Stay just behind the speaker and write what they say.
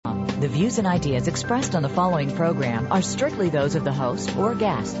The views and ideas expressed on the following program are strictly those of the host or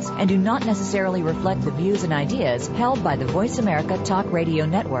guests and do not necessarily reflect the views and ideas held by the Voice America Talk Radio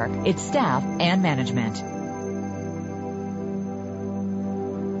Network, its staff, and management.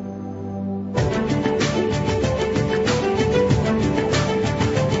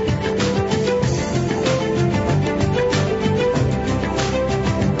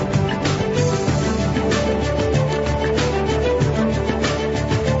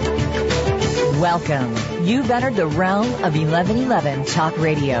 Welcome. You've entered the realm of 1111 Talk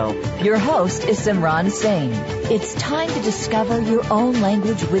Radio. Your host is Simran Singh. It's time to discover your own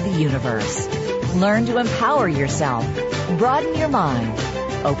language with the universe. Learn to empower yourself, broaden your mind,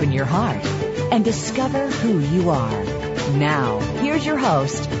 open your heart, and discover who you are. Now, here's your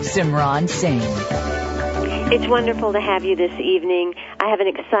host, Simran Singh. It's wonderful to have you this evening. I have an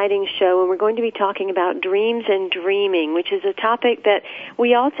exciting show, and we're going to be talking about dreams and dreaming, which is a topic that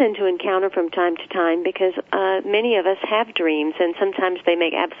we all tend to encounter from time to time because many of us have dreams, and sometimes they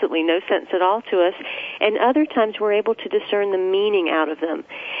make absolutely no sense at all to us, and other times we're able to discern the meaning out of them.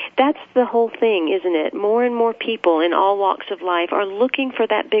 That's the whole thing, isn't it? More and more people in all walks of life are looking for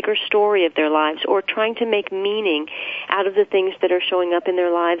that bigger story of their lives or trying to make meaning out of the things that are showing up in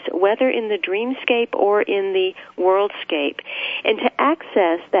their lives, whether in the dreamscape or in the worldscape. And to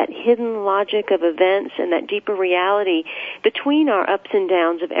access that hidden logic of events and that deeper reality between our ups and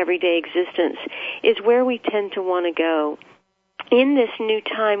downs of everyday existence is where we tend to want to go. In this new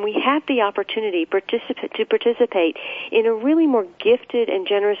time, we have the opportunity to participate in a really more gifted and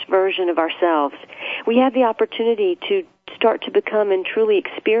generous version of ourselves. We have the opportunity to start to become and truly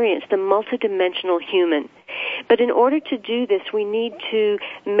experience the multidimensional human. But in order to do this, we need to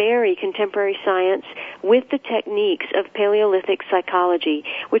marry contemporary science with the techniques of Paleolithic psychology,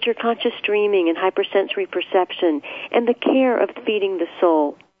 which are conscious dreaming and hypersensory perception, and the care of feeding the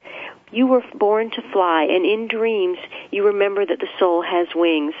soul. You were born to fly, and in dreams, you remember that the soul has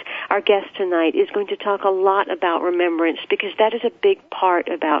wings. Our guest tonight is going to talk a lot about remembrance because that is a big part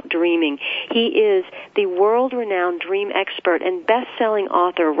about dreaming. He is the world-renowned dream expert and best-selling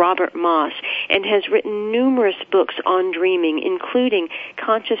author, Robert Moss, and has written numerous books on dreaming, including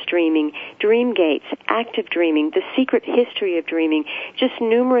Conscious Dreaming, Dream Gates, Active Dreaming, The Secret History of Dreaming, just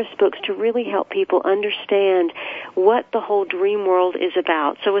numerous books to really help people understand what the whole dream world is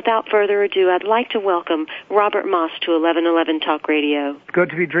about. So without further ado, I'd like to welcome Robert Moss to 1111 Talk Radio. It's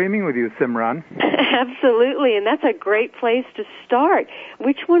good to be dreaming with you, Simran. Absolutely, and that's a great place to start.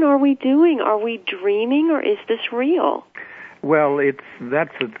 Which one are we doing? Are we dreaming, or is this real? Well,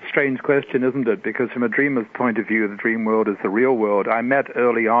 that's a strange question, isn't it? Because from a dreamer's point of view, the dream world is the real world. I met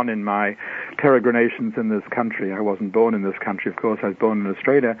early on in my peregrinations in this country. I wasn't born in this country, of course. I was born in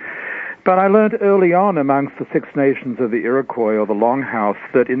Australia. But I learned early on amongst the Six Nations of the Iroquois or the Longhouse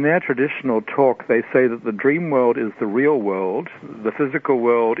that in their traditional talk they say that the dream world is the real world, the physical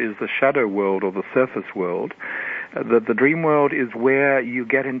world is the shadow world or the surface world, that the dream world is where you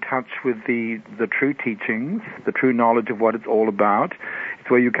get in touch with the true teachings, the true knowledge of what it's all about. It's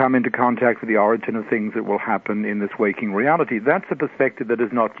where you come into contact with the origin of things that will happen in this waking reality. That's a perspective that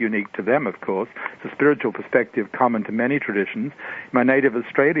is not unique to them, of course. It's a spiritual perspective common to many traditions. In my native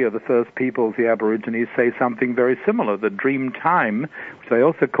Australia, the first peoples, the Aborigines, say something very similar. The dream time, which they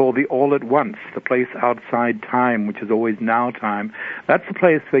also call the all at once, the place outside time, which is always now time. That's the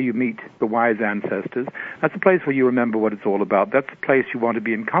place where you meet the wise ancestors. That's the place where you remember what it's all about. That's the place you want to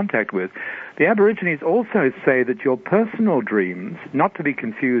be in contact with. The Aborigines also say that your personal dreams, not to be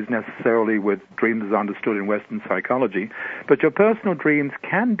confused necessarily with dreams as understood in Western psychology, but your personal dreams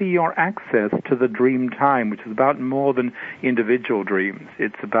can be your access to the dream time, which is about more than individual dreams.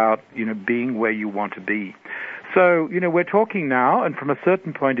 It's about, being where you want to be. So, we're talking now, and from a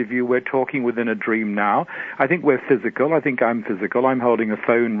certain point of view, we're talking within a dream now. I think we're physical. I think I'm physical. I'm holding a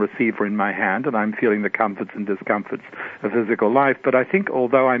phone receiver in my hand, and I'm feeling the comforts and discomforts of physical life. But I think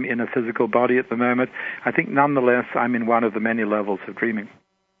although I'm in a physical body at the moment, I think nonetheless I'm in one of the many levels of dreaming.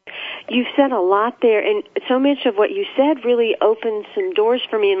 You've said a lot there, and so much of what you said really opened some doors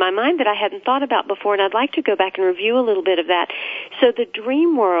for me in my mind that I hadn't thought about before, and I'd like to go back and review a little bit of that. So the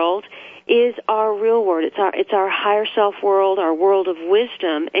dream world is our real world. It's our higher self world, our world of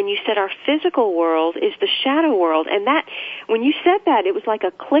wisdom. And you said our physical world is the shadow world. And that, when you said that, it was like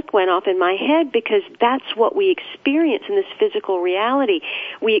a click went off in my head because that's what we experience in this physical reality.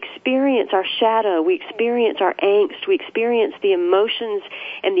 We experience our shadow. We experience our angst. We experience the emotions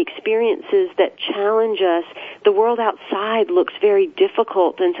and the experiences that challenge us. The world outside looks very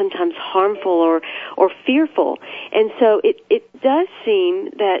difficult and sometimes harmful or fearful. And so it does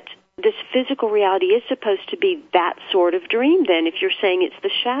seem that this physical reality is supposed to be that sort of dream then, if you're saying it's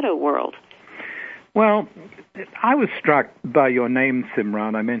the shadow world. Well, I was struck by your name,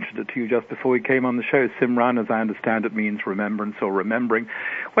 Simran. I mentioned it to you just before we came on the show. Simran, as I understand it, means remembrance or remembering.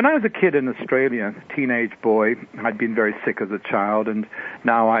 When I was a kid in Australia, a teenage boy, I'd been very sick as a child, and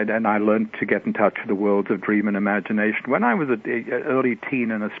now I learned to get in touch with the worlds of dream and imagination. When I was an early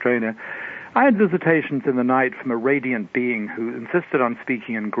teen in Australia, I had visitations in the night from a radiant being who insisted on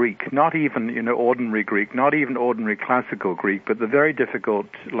speaking in Greek, not even, ordinary Greek, not even ordinary classical Greek, but the very difficult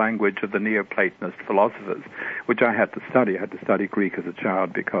language of the Neoplatonist philosophers, which I had to study. I had to study Greek as a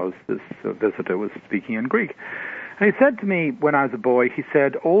child because this visitor was speaking in Greek. And he said to me when I was a boy, he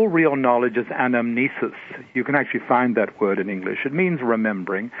said, all real knowledge is anamnesis. You can actually find that word in English. It means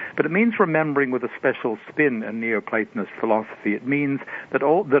remembering, but it means remembering with a special spin in Neoplatonist philosophy. It means that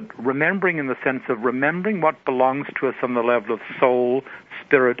remembering in the sense of remembering what belongs to us on the level of soul,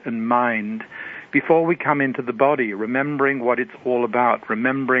 spirit, and mind before we come into the body, remembering what it's all about,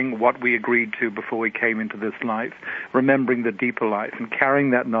 remembering what we agreed to before we came into this life, remembering the deeper life, and carrying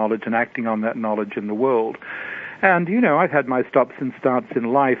that knowledge and acting on that knowledge in the world. And, I've had my stops and starts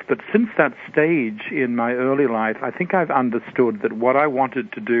in life, but since that stage in my early life, I think I've understood that what I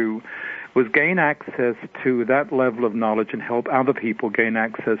wanted to do was gain access to that level of knowledge and help other people gain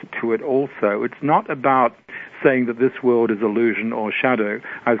access to it also. It's not about saying that this world is illusion or shadow.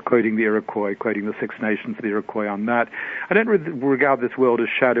 I was quoting the Iroquois, quoting the Six Nations of the Iroquois on that. I don't regard this world as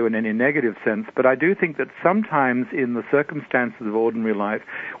shadow in any negative sense, but I do think that sometimes in the circumstances of ordinary life,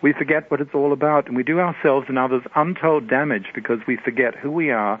 we forget what it's all about, and we do ourselves and others untold damage because we forget who we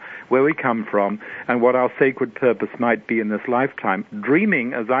are, where we come from, and what our sacred purpose might be in this lifetime.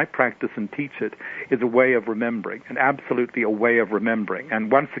 Dreaming, as I practice and teach it, is a way of remembering, and absolutely a way of remembering.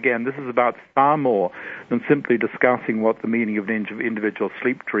 And once again, this is about far more than simply discussing what the meaning of an individual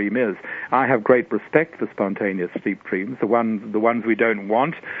sleep dream is. I have great respect for spontaneous sleep dreams, the ones we don't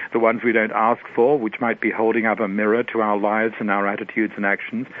want, the ones we don't ask for, which might be holding up a mirror to our lives and our attitudes and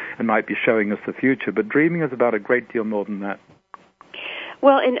actions, and might be showing us the future. But dreaming is about a great deal more than that.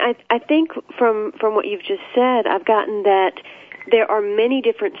 Well, and I think from what you've just said, I've gotten that there are many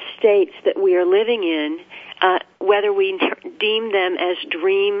different states that we are living in, whether we deem them as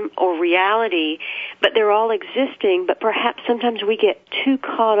dream or reality, but they're all existing, but perhaps sometimes we get too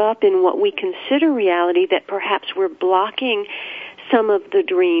caught up in what we consider reality that perhaps we're blocking some of the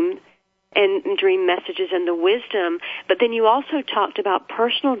dream and dream messages and the wisdom. But then you also talked about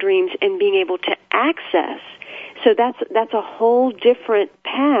personal dreams and being able to access. So that's a whole different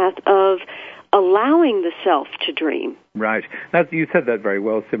path of allowing the self to dream. Right. You said that very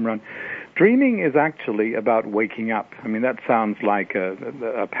well, Simran. Dreaming is actually about waking up. I mean, that sounds like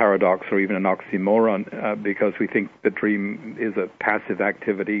a paradox or even an oxymoron because we think the dream is a passive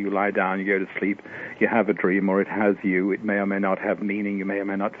activity. You lie down, you go to sleep, you have a dream, or it has you. It may or may not have meaning. You may or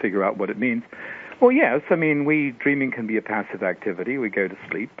may not figure out what it means. Well, yes, I mean, dreaming can be a passive activity. We go to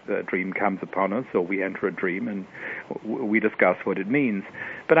sleep, a dream comes upon us, or we enter a dream, and we discuss what it means.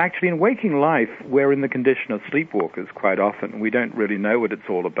 But actually, in waking life, we're in the condition of sleepwalkers quite often. We don't really know what it's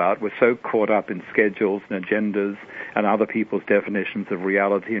all about. We're so caught up in schedules and agendas and other people's definitions of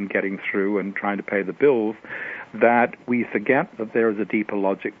reality and getting through and trying to pay the bills that we forget that there is a deeper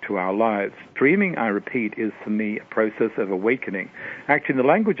logic to our lives. Dreaming, I repeat, is for me a process of awakening. Actually, in the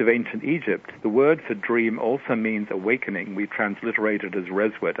language of ancient Egypt, the word for dream also means awakening. We transliterate it as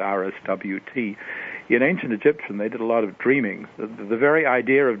reswet, R-S-W-T. In ancient Egyptian, they did a lot of dreaming. The very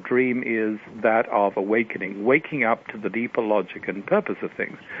idea of dream is that of awakening, waking up to the deeper logic and purpose of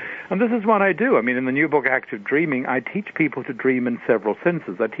things. And this is what I do. I mean, in the new book, Active Dreaming, I teach people to dream in several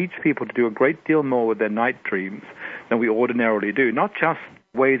senses. I teach people to do a great deal more with their night dreams than we ordinarily do, not just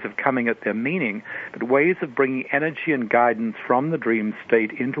ways of coming at their meaning, but ways of bringing energy and guidance from the dream state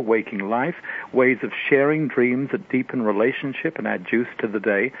into waking life, ways of sharing dreams that deepen relationship and add juice to the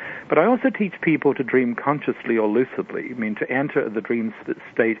day. But I also teach people to dream consciously or lucidly. I mean, to enter the dream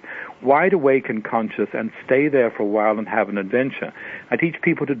state wide awake and conscious and stay there for a while and have an adventure. I teach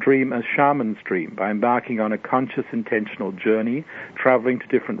people to dream as shamans dream, by embarking on a conscious, intentional journey, traveling to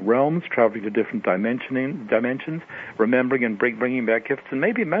different realms, traveling to different dimensions, remembering and bringing back gifts. And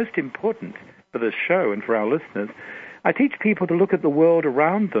maybe most important for this show and for our listeners, I teach people to look at the world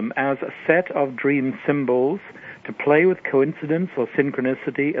around them as a set of dream symbols, to play with coincidence or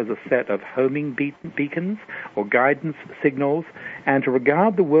synchronicity as a set of homing beacons or guidance signals, and to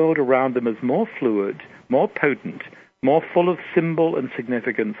regard the world around them as more fluid, more potent, more full of symbol and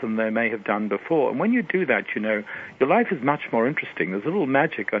significance than they may have done before. And when you do that, your life is much more interesting. There's a little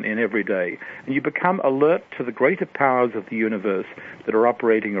magic in every day, and you become alert to the greater powers of the universe that are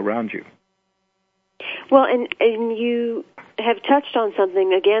operating around you. Well, and you have touched on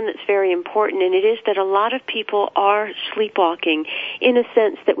something, again, that's very important, and it is that a lot of people are sleepwalking in a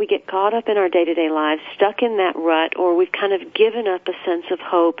sense that we get caught up in our day-to-day lives, stuck in that rut, or we've kind of given up a sense of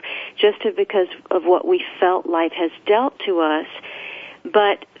hope just because of what we felt life has dealt to us.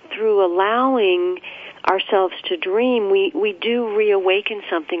 But through allowing ourselves to dream, we do reawaken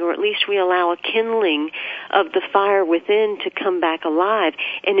something, or at least we allow a kindling of the fire within to come back alive.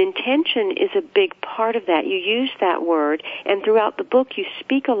 And intention is a big part of that. You use that word, and throughout the book you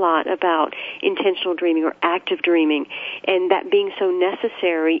speak a lot about intentional dreaming or active dreaming, and that being so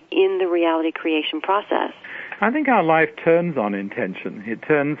necessary in the reality creation process. I think our life turns on intention. It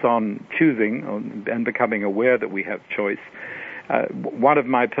turns on choosing and becoming aware that we have choice. One of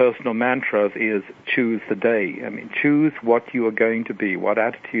my personal mantras is choose the day. I mean, choose what you are going to be, what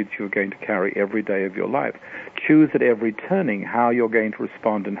attitudes you are going to carry every day of your life. Choose at every turning how you're going to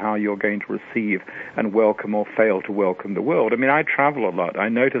respond and how you're going to receive and welcome or fail to welcome the world. I mean, I travel a lot. I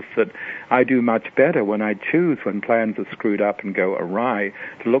notice that I do much better when I choose, when plans are screwed up and go awry,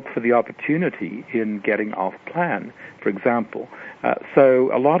 to look for the opportunity in getting off plan, for example.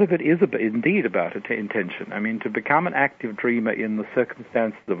 So a lot of it is indeed about intention. I mean, to become an active dreamer in the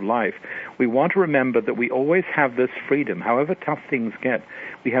circumstances of life, we want to remember that we always have this freedom. However tough things get,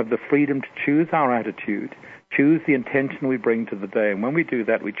 we have the freedom to choose our attitude, choose the intention we bring to the day, and when we do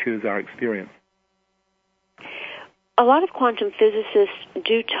that, we choose our experience. A lot of quantum physicists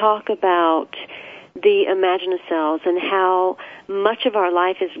do talk about the imagina cells and how much of our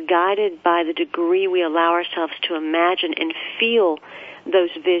life is guided by the degree we allow ourselves to imagine and feel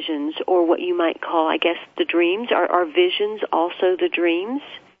those visions, or what you might call, I guess, the dreams. Are visions also the dreams?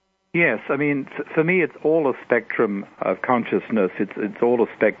 Yes, I mean, for me, it's all a spectrum of consciousness. It's all a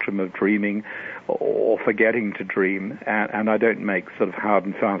spectrum of dreaming or forgetting to dream, and I don't make sort of hard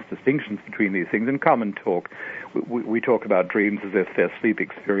and fast distinctions between these things. In common talk, we talk about dreams as if they're sleep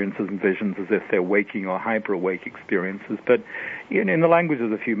experiences and visions as if they're waking or hyper-awake experiences. But in the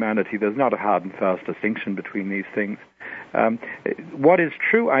languages of humanity, there's not a hard and fast distinction between these things. What is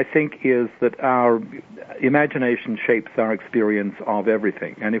true, I think, is that our imagination shapes our experience of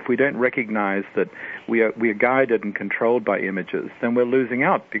everything. And if we don't recognize that we are guided and controlled by images, then we're losing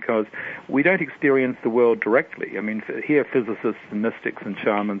out, because we don't experience the world directly. I mean, here physicists and mystics and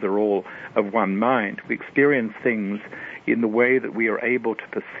shamans are all of one mind. We experience things in the way that we are able to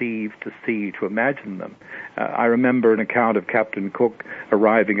perceive, to see, to imagine them. I remember an account of Captain Cook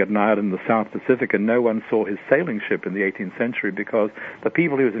arriving at an island in the South Pacific, and no one saw his sailing ship in the 18th century because the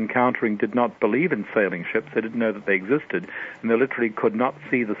people he was encountering did not believe in sailing ships. They didn't know that they existed, and they literally could not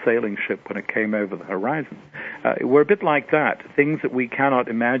see the sailing ship when it came over the horizon. We're a bit like that. Things that we cannot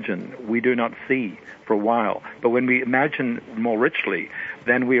imagine, we do not see for a while. But when we imagine more richly,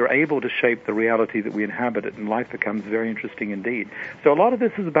 then we are able to shape the reality that we inhabit, and life becomes very interesting indeed. So a lot of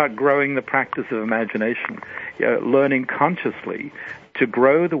this is about growing the practice of imagination, learning consciously to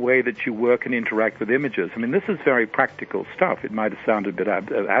grow the way that you work and interact with images. I mean, this is very practical stuff. It might have sounded a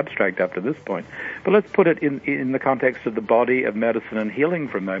bit abstract up to this point, but let's put it in the context of the body, of medicine and healing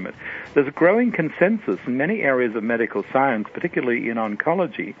for a moment. There's a growing consensus in many areas of medical science, particularly in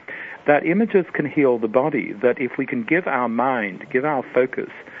oncology, that images can heal the body, that if we can give our mind, give our focus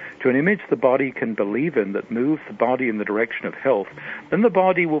to an image the body can believe in that moves the body in the direction of health, then the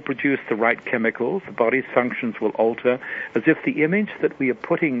body will produce the right chemicals, the body's functions will alter, as if the image that we are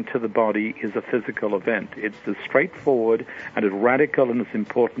putting to the body is a physical event. It's as straightforward and as radical and as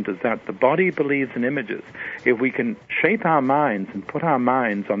important as that. The body believes in images. If we can shape our minds and put our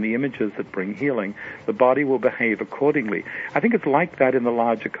minds on the images that bring healing, the body will behave accordingly. I think it's like that in the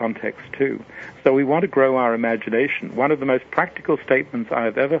larger context too. So we want to grow our imagination. One of the most practical statements I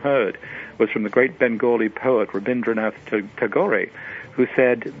have ever heard was from the great Bengali poet Rabindranath Tagore, who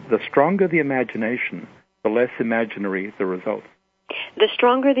said, "The stronger the imagination, the less imaginary the result." The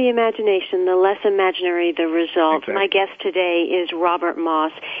stronger the imagination, the less imaginary the result. Exactly. My guest today is Robert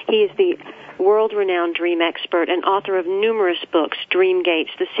Moss. He is the world-renowned dream expert and author of numerous books, Dream Gates,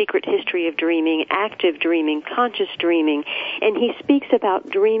 The Secret History of Dreaming, Active Dreaming, Conscious Dreaming, and he speaks about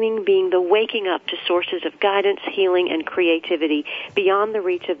dreaming being the waking up to sources of guidance, healing, and creativity beyond the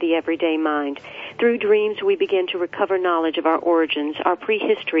reach of the everyday mind. Through dreams, we begin to recover knowledge of our origins, our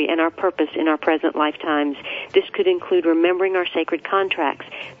prehistory, and our purpose in our present lifetimes. This could include remembering our sacred contracts,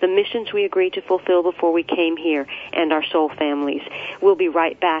 the missions we agreed to fulfill before we came here, and our soul families. We'll be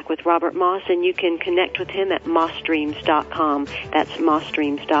right back with Robert Moss and you can connect with him at mossdreams.com. That's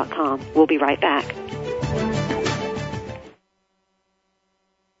mossdreams.com. We'll be right back.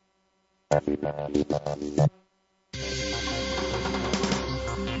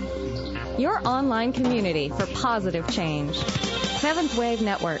 Your online community for positive change. Seventh Wave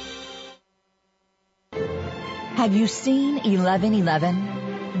Network. Have you seen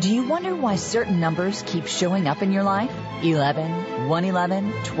 1111? Do you wonder why certain numbers keep showing up in your life? 11,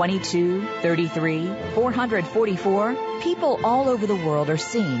 111, 22, 33, 444. People all over the world are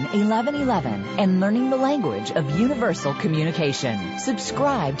seeing 1111 and learning the language of universal communication.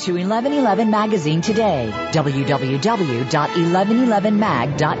 Subscribe to 1111 Magazine today.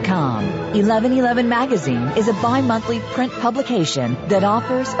 www.1111mag.com. 1111 Magazine is a bi-monthly print publication that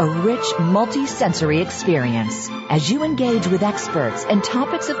offers a rich multi-sensory experience. As you engage with experts and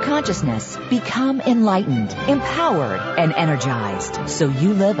topics of consciousness, become enlightened, empowered, and energized, so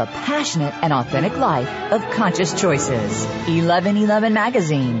you live a passionate and authentic life of conscious choices. 1111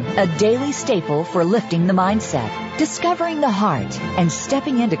 Magazine, a daily staple for lifting the mindset, discovering the heart, and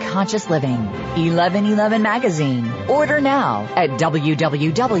stepping into conscious living. 1111 Magazine. Order now at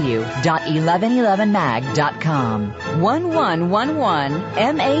www.1111mag.com.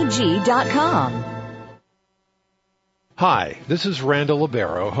 1111mag.com. Hi, this is Randall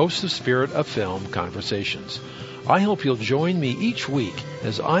Libero, host of Spirit of Film Conversations. I hope you'll join me each week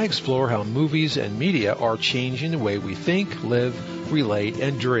as I explore how movies and media are changing the way we think, live, relate,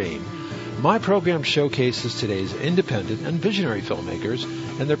 and dream. My program showcases today's independent and visionary filmmakers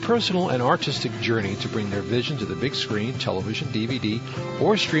and their personal and artistic journey to bring their vision to the big screen, television, DVD,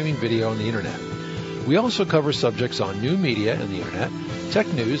 or streaming video on the Internet. We also cover subjects on new media and the Internet, tech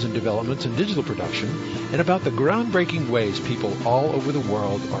news and developments in digital production, and about the groundbreaking ways people all over the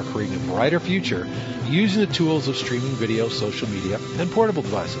world are creating a brighter future using the tools of streaming video, social media, and portable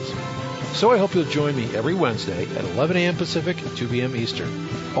devices. So I hope you'll join me every Wednesday at 11 a.m. Pacific and 2 p.m. Eastern.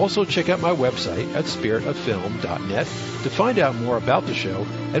 Also check out my website at spiritoffilm.net to find out more about the show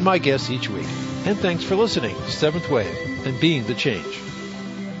and my guests each week. And thanks for listening to Seventh Wave and being the change.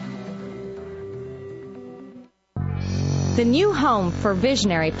 The new home for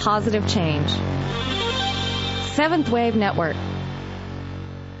visionary positive change. Seventh Wave Network.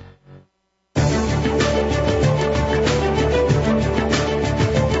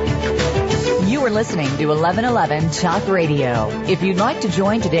 You are listening to 1111 Talk Radio. If you'd like to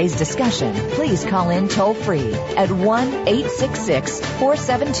join today's discussion, please call in toll-free at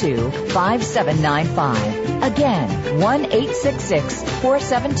 1-866-472-5795. Again,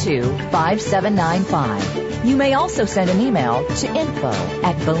 1-866-472-5795. You may also send an email to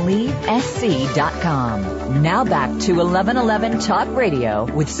info@believesc.com. Now back to 1111 Talk Radio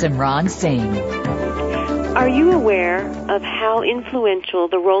with Simran Singh. Are you aware of how influential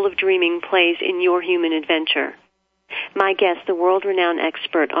the role of dreaming plays in your human adventure? My guest, the world-renowned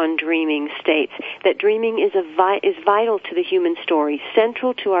expert on dreaming, states that dreaming is vital to the human story,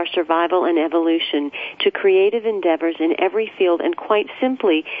 central to our survival and evolution, to creative endeavors in every field, and quite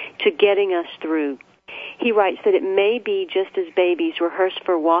simply, to getting us through. He writes that it may be just as babies rehearse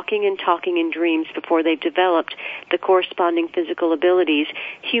for walking and talking in dreams before they've developed the corresponding physical abilities,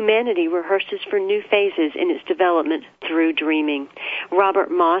 humanity rehearses for new phases in its development through dreaming. Robert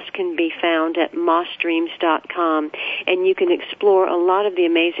Moss can be found at mossdreams.com, and you can explore a lot of the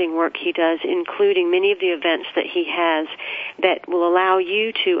amazing work he does, including many of the events that he has that will allow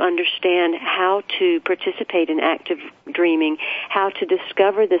you to understand how to participate in active dreaming, how to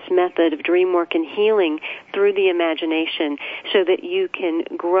discover this method of dream work and healing through the imagination so that you can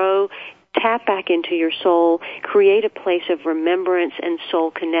grow, tap back into your soul, create a place of remembrance and soul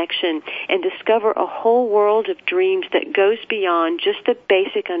connection, and discover a whole world of dreams that goes beyond just the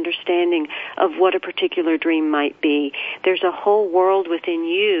basic understanding of what a particular dream might be. There's a whole world within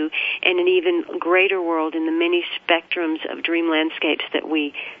you and an even greater world in the many spectrums of dream landscapes that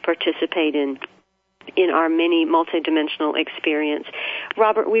we participate in our many multidimensional experience.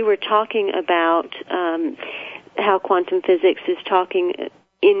 Robert, we were talking about how quantum physics is talking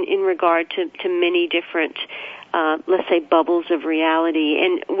in regard to many different, let's say, bubbles of reality.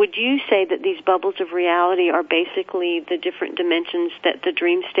 And would you say that these bubbles of reality are basically the different dimensions that the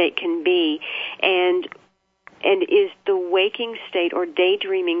dream state can be? And is the waking state or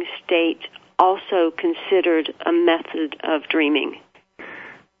daydreaming state also considered a method of dreaming?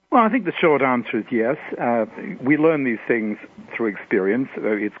 Well, I think the short answer is yes. We learn these things through experience.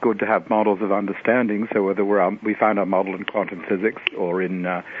 It's good to have models of understanding. So whether we find our model in quantum physics or in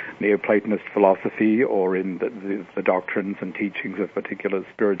Neoplatonist philosophy or in the doctrines and teachings of a particular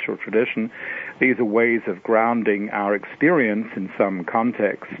spiritual tradition, these are ways of grounding our experience in some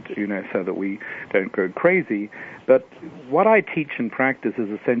context, so that we don't go crazy. But what I teach and practice is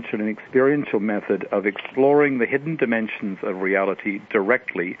essentially an experiential method of exploring the hidden dimensions of reality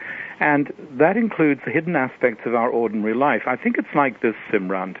directly, and that includes the hidden aspects of our ordinary life. I think it's like this,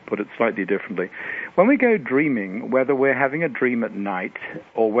 Simran, to put it slightly differently. When we go dreaming, whether we're having a dream at night,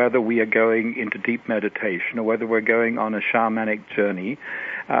 or whether we are going into deep meditation, or whether we're going on a shamanic journey,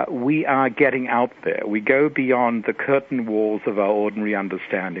 we are getting out there. We go beyond the curtain walls of our ordinary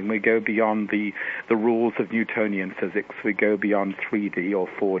understanding. We go beyond the rules of Newtonian physics. We go beyond 3D or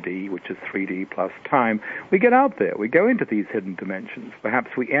 4D, which is 3D plus time. We get out there. We go into these hidden dimensions.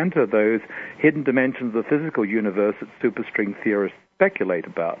 Perhaps we enter those hidden dimensions of the physical universe that superstring theorists speculate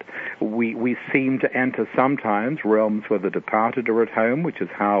about. We seem to enter sometimes realms where the departed are at home, which is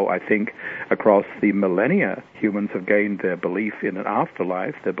how I think across the millennia humans have gained their belief in an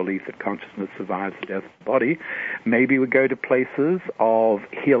afterlife, their belief that consciousness survives the death of the body. Maybe we go to places of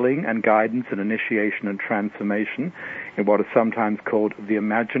healing and guidance and initiation and transformation in what is sometimes called the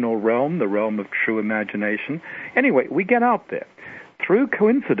imaginal realm, the realm of true imagination. Anyway, we get out there. Through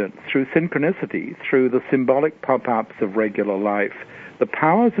coincidence, through synchronicity, through the symbolic pop-ups of regular life, the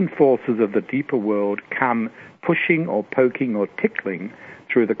powers and forces of the deeper world come pushing or poking or tickling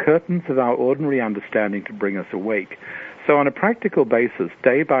through the curtains of our ordinary understanding to bring us awake. So on a practical basis,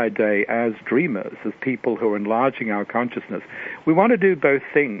 day by day, as dreamers, as people who are enlarging our consciousness, we want to do both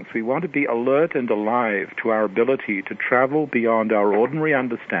things. We want to be alert and alive to our ability to travel beyond our ordinary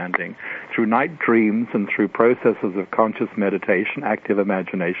understanding through night dreams and through processes of conscious meditation, active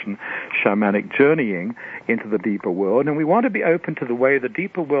imagination, shamanic journeying into the deeper world. And we want to be open to the way the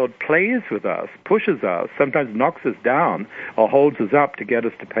deeper world plays with us, pushes us, sometimes knocks us down or holds us up to get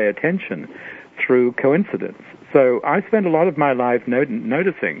us to pay attention through coincidence. So I spend a lot of my life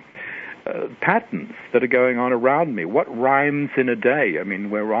noticing patterns that are going on around me. What rhymes in a day? I mean,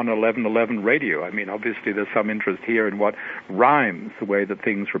 we're on 1111 radio. I mean, obviously there's some interest here in what rhymes, the way that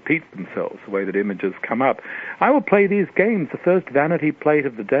things repeat themselves, the way that images come up. I will play these games. The first vanity plate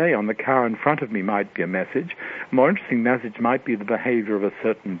of the day on the car in front of me might be a message. A more interesting message might be the behavior of a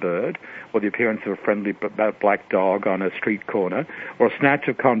certain bird, or the appearance of a friendly black dog on a street corner, or a snatch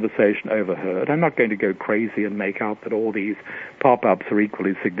of conversation overheard. I'm not going to go crazy and make out that all these pop-ups are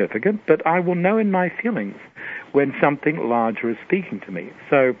equally significant, but I will know in my feelings when something larger is speaking to me.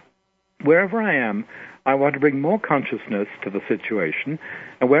 So wherever I am, I want to bring more consciousness to the situation.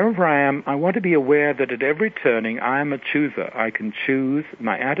 And wherever I am, I want to be aware that at every turning, I am a chooser. I can choose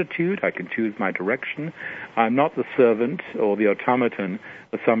my attitude. I can choose my direction. I'm not the servant or the automaton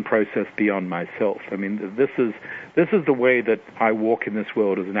of some process beyond myself. I mean, this is the way that I walk in this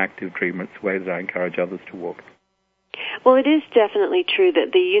world as an active dreamer. It's the way that I encourage others to walk. Well, it is definitely true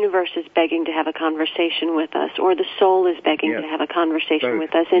that the universe is begging to have a conversation with us, or the soul is begging to have a conversation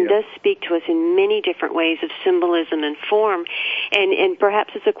with us, and does speak to us in many different ways of symbolism and form. And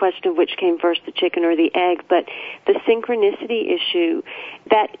perhaps it's a question of which came first, the chicken or the egg, but the synchronicity issue,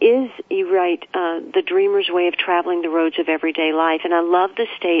 that is, you're right, the dreamer's way of traveling the roads of everyday life. And I love the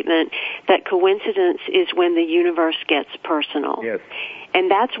statement that coincidence is when the universe gets personal. Yes. And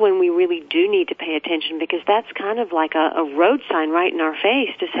that's when we really do need to pay attention, because that's kind of like a road sign right in our face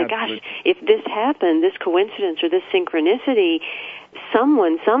to say, gosh, if this happened, this coincidence or this synchronicity,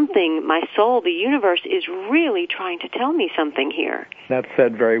 someone, something, my soul, the universe is really trying to tell me something here. That's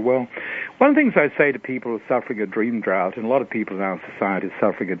said very well. One of the things I say to people who are suffering a dream drought, and a lot of people in our society are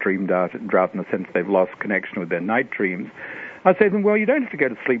suffering a dream drought in the sense they've lost connection with their night dreams, I say to them, well, you don't have to go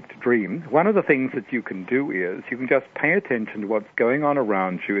to sleep to dream. One of the things that you can do is you can just pay attention to what's going on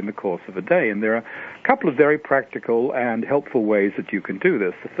around you in the course of a day. And there are a couple of very practical and helpful ways that you can do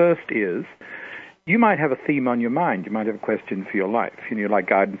this. The first is you might have a theme on your mind. You might have a question for your life. You like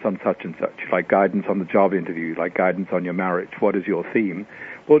guidance on such and such. You like guidance on the job interview. You like guidance on your marriage. What is your theme?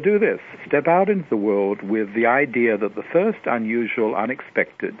 Well, do this. Step out into the world with the idea that the first unusual,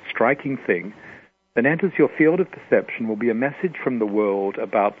 unexpected, striking thing that enters your field of perception will be a message from the world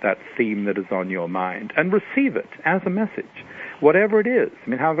about that theme that is on your mind, and receive it as a message, whatever it is. I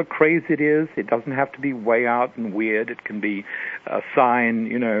mean, however crazy it is, it doesn't have to be way out and weird. It can be a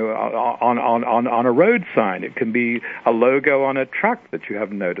sign, on a road sign. It can be a logo on a truck that you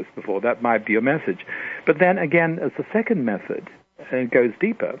haven't noticed before. That might be your message. But then again, as the second method, and it goes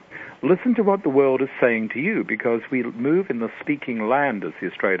deeper, listen to what the world is saying to you, because we move in the speaking land, as the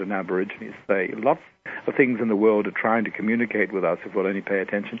Australian Aborigines say. Lots of things in the world are trying to communicate with us if we'll only pay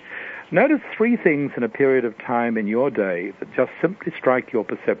attention. Notice 3 things in a period of time in your day that just simply strike your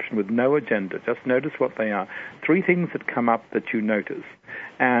perception with no agenda. Just notice what they are. 3 things that come up that you notice,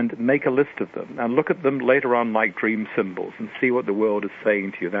 and make a list of them, and look at them later on like dream symbols and see what the world is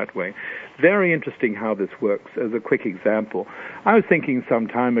saying to you that way. Very interesting how this works. As a quick example, I was thinking some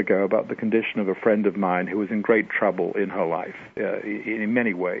time ago about the condition of a friend of mine who was in great trouble in her life, in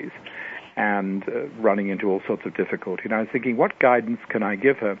many ways, and running into all sorts of difficulty. And I was thinking, what guidance can I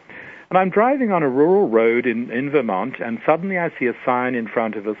give her? And I'm driving on a rural road in Vermont, and suddenly I see a sign in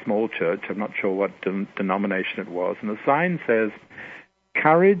front of a small church. I'm not sure what denomination it was. And the sign says,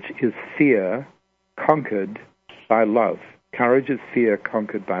 "Courage is fear conquered by love." Courage is fear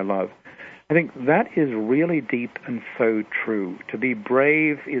conquered by love. I think that is really deep and so true. To be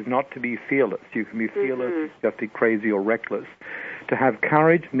brave is not to be fearless. You can be fearless, just be crazy or reckless. To have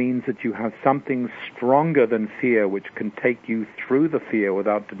courage means that you have something stronger than fear which can take you through the fear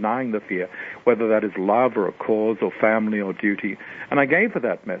without denying the fear, whether that is love or a cause or family or duty. And I gave her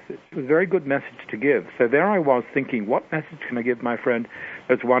that message. It was a very good message to give. So there I was thinking, what message can I give my friend?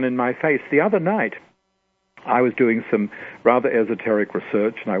 There's one in my face. The other night, I was doing some rather esoteric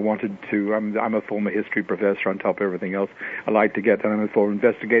research, and I wanted to, I'm a former history professor on top of everything else. I'm a former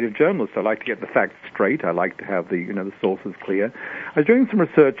investigative journalist. I like to get the facts straight. I like to have the sources clear. I was doing some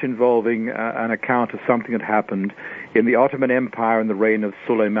research involving an account of something that happened in the Ottoman Empire in the reign of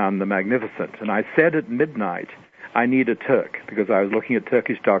Suleiman the Magnificent. And I said at midnight, I need a Turk, because I was looking at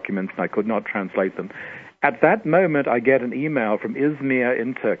Turkish documents and I could not translate them. At that moment, I get an email from Izmir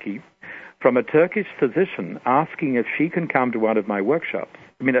in Turkey, from a Turkish physician asking if she can come to one of my workshops.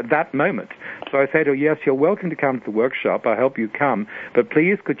 I mean, at that moment. So I say to her, yes, you're welcome to come to the workshop. I'll help you come. But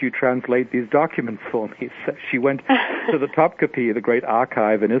please, could you translate these documents for me? So she went to the Topkapi, the great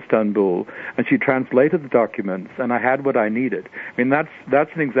archive in Istanbul, and she translated the documents, and I had what I needed. I mean,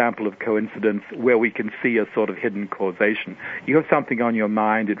 that's an example of coincidence where we can see a sort of hidden causation. You have something on your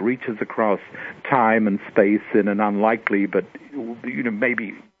mind, it reaches across time and space in an unlikely but,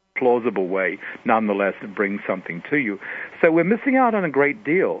 maybe plausible way, nonetheless, it brings something to you. So we're missing out on a great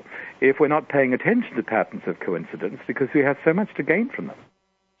deal if we're not paying attention to patterns of coincidence, because we have so much to gain from them.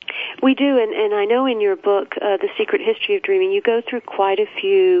 We do, and I know in your book, The Secret History of Dreaming, you go through quite a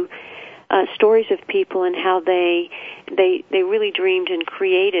few stories of people and how they really dreamed and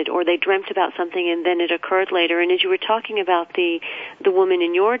created, or they dreamt about something and then it occurred later. And as you were talking about the woman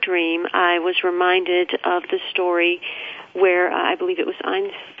in your dream, I was reminded of the story where I believe it was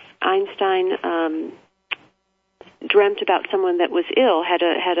Einstein dreamt about someone that was ill, had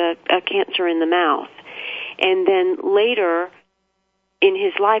a cancer in the mouth, and then later in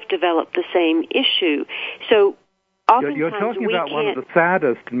his life developed the same issue. So you're talking about one of the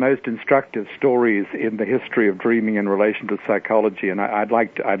saddest and most instructive stories in the history of dreaming in relation to psychology, and I'd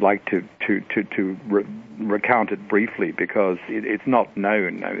like to recount it briefly, because it's not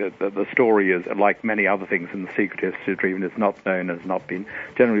known. The story is, like many other things in the secret history of dreaming, is not known, has not been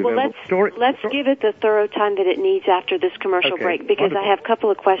generally available. Let's give it the thorough time that it needs after this commercial break, because wonderful. I have a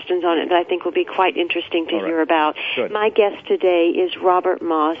couple of questions on it that I think will be quite interesting to hear about. Good. My guest today is Robert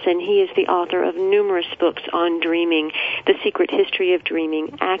Moss, and he is the author of numerous books on dreaming: The Secret History of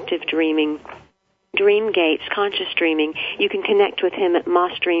Dreaming, Active Dreaming, Dream Gates, Conscious Dreaming. You can connect with him at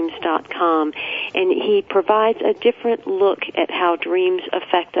mossdreams.com, and he provides a different look at how dreams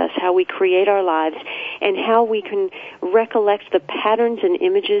affect us, how we create our lives, and how we can recollect the patterns and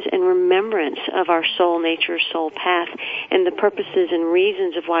images and remembrance of our soul nature, soul path, and the purposes and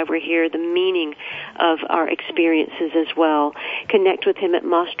reasons of why we're here, the meaning of our experiences as well. Connect with him at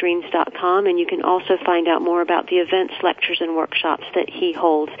mossdreams.com, and you can also find out more about the events, lectures, and workshops that he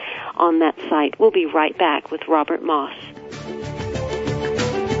holds on that site. We'll be right back with Robert Moss.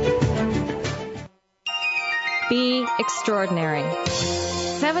 Be extraordinary.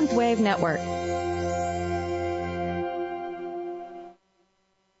 Seventh Wave Network.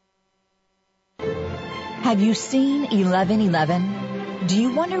 Have you seen 1111? Do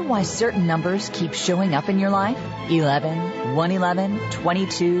you wonder why certain numbers keep showing up in your life? 11, 111,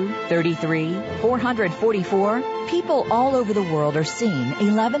 22, 33, 444. People all over the world are seeing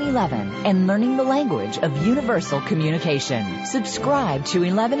 1111 and learning the language of universal communication. Subscribe to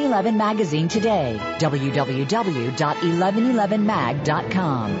 1111 Magazine today.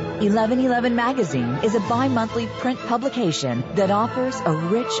 www.1111mag.com. 1111 Magazine is a bi-monthly print publication that offers a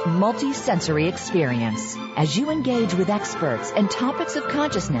rich, multi-sensory experience. As you engage with experts and topics of of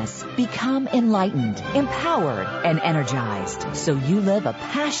consciousness. Become enlightened, empowered, and energized so you live a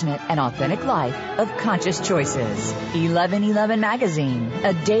passionate and authentic life of conscious choices. 1111 Magazine,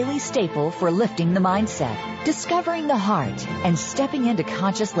 a daily staple for lifting the mindset, discovering the heart, and stepping into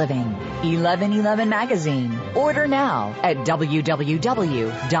conscious living. 1111 Magazine. Order now at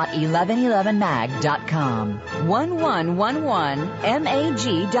www.1111mag.com.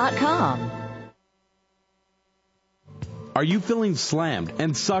 1111mag.com. Are you feeling slammed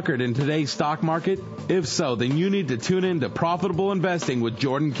and suckered in today's stock market? If so, then you need to tune in to Profitable Investing with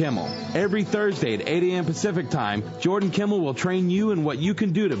Jordan Kimmel. Every Thursday at 8 a.m. Pacific Time, Jordan Kimmel will train you in what you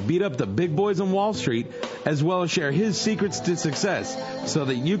can do to beat up the big boys on Wall Street, as well as share his secrets to success so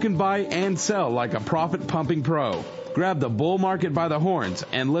that you can buy and sell like a profit-pumping pro. Grab the bull market by the horns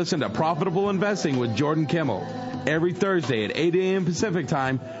and listen to Profitable Investing with Jordan Kimmel. Every Thursday at 8 a.m. Pacific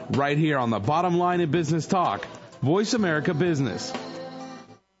Time, right here on the Bottom Line in Business Talk. Voice America Business.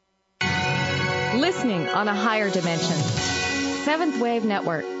 Listening on a higher dimension. Seventh Wave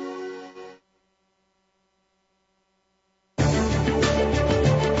Network.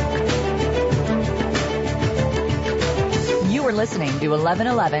 You are listening to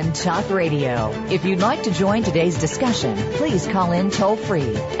 1111 Talk Radio. If you'd like to join today's discussion, please call in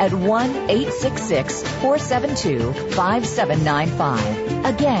toll-free at 1-866-472-5795.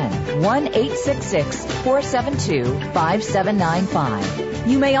 Again, 1-866-472-5795.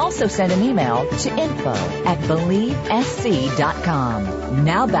 You may also send an email to info@believesc.com.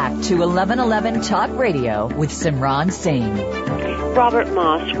 Now back to 1111 Talk Radio with Simran Singh. Robert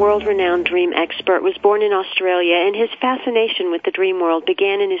Moss, world-renowned dream expert, was born in Australia, and his fascination with the dream world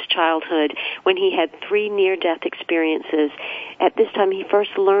began in his childhood when he had 3 near-death experiences. At this time, he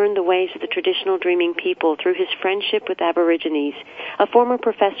first learned the ways of the traditional dreaming people through his friendship with Aborigines. A former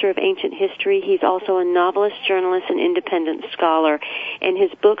professor of ancient history, he's also a novelist, journalist, and independent scholar, and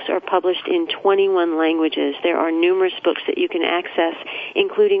his books are published in 21 languages. There are numerous books that you can access,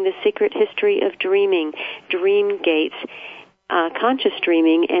 including The Secret History of Dreaming, Dream Gates, Conscious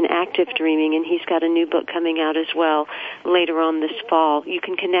Dreaming, and Active Dreaming, and he's got a new book coming out as well later on this fall. You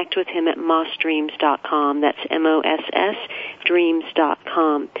can connect with him at mossdreams.com. That's MOSS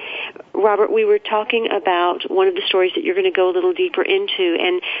dreams.com. Robert, we were talking about one of the stories that you're going to go a little deeper into,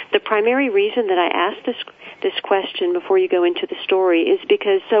 and the primary reason that I asked this question before you go into the story is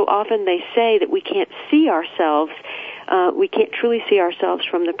because so often they say that we can't see ourselves, we can't truly see ourselves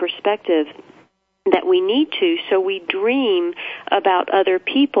from the perspective that we need to, so we dream about other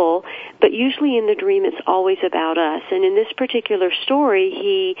people, but usually in the dream it's always about us. And in this particular story,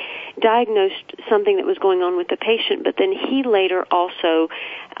 he diagnosed something that was going on with the patient, but then he later also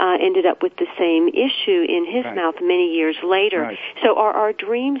ended up with the same issue in his mouth many years later. Right. So are our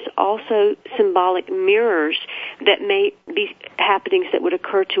dreams also symbolic mirrors that may be happenings that would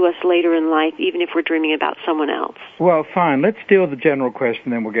occur to us later in life, even if we're dreaming about someone else? Well, fine. Let's deal with the general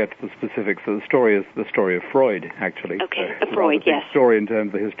question, then we'll get to the specifics. So the story is the story of Freud, actually. Okay, Freud, yes. Story in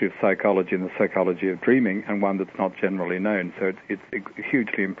terms of the history of psychology and the psychology of dreaming, and one that's not generally known, so it's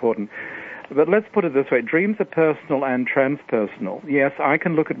hugely important. But let's put it this way. Dreams are personal and transpersonal. Yes, I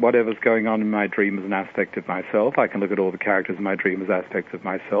can look at whatever's going on in my dream as an aspect of myself. I can look at all the characters in my dream as aspects of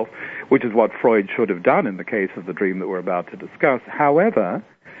myself, which is what Freud should have done in the case of the dream that we're about to discuss. However,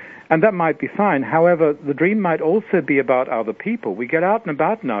 and that might be fine. However, the dream might also be about other people. We get out and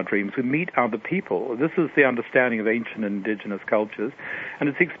about in our dreams. We meet other people. This is the understanding of ancient and indigenous cultures. And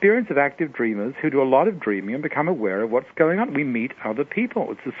it's the experience of active dreamers who do a lot of dreaming and become aware of what's going on. We meet other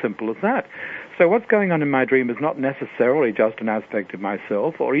people. It's as simple as that. So what's going on in my dream is not necessarily just an aspect of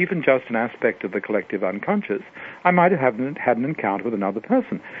myself or even just an aspect of the collective unconscious. I might have had an encounter with another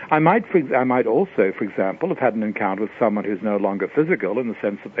person. I might also, for example, have had an encounter with someone who's no longer physical in the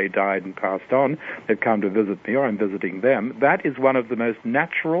sense that they died and passed on. They've come to visit me or I'm visiting them. That is one of the most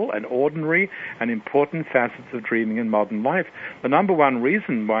natural and ordinary and important facets of dreaming in modern life. The number one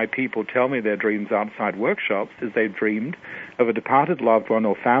reason why people tell me their dreams outside workshops is they've dreamed of a departed loved one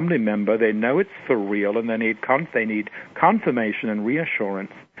or family member. They know it's for real, and they need confirmation and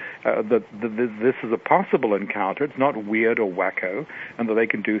reassurance that this is a possible encounter. It's not weird or wacko, and that they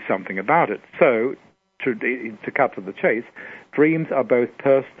can do something about it. So, to cut to the chase, dreams are both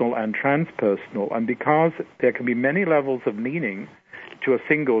personal and transpersonal, and because there can be many levels of meaning to a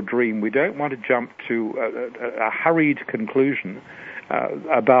single dream, we don't want to jump to a hurried conclusion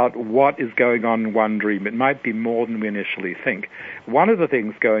about what is going on in one dream. It might be more than we initially think. One of the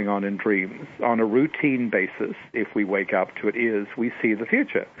things going on in dreams on a routine basis, if we wake up to it, is we see the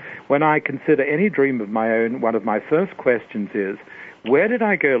future. When I consider any dream of my own, one of my first questions is, where did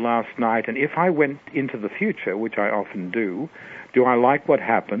I go last night? And if I went into the future, which I often do I like what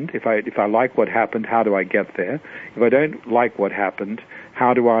happened? If I like what happened, how do I get there? If I don't like what happened,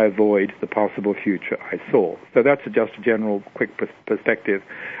 how do I avoid the possible future I saw? So that's just a general quick perspective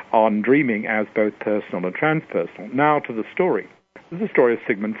on dreaming as both personal and transpersonal. Now to the story. This is the story of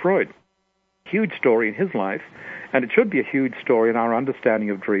Sigmund Freud. Huge story in his life, and it should be a huge story in our understanding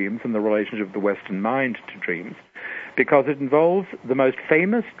of dreams and the relationship of the Western mind to dreams, because it involves the most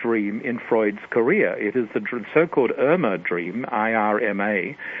famous dream in Freud's career. It is the so-called Irma dream,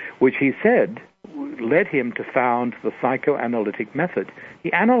 I-R-M-A, which he said led him to found the psychoanalytic method.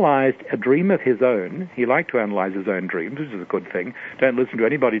 He analyzed a dream of his own. He liked to analyze his own dreams, which is a good thing. Don't listen to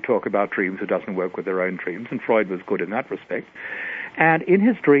anybody talk about dreams who doesn't work with their own dreams, and Freud was good in that respect. And in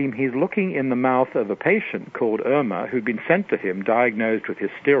his dream, he's looking in the mouth of a patient called Irma, who'd been sent to him, diagnosed with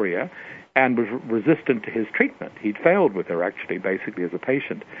hysteria, and was resistant to his treatment. He'd failed with her, actually, basically, as a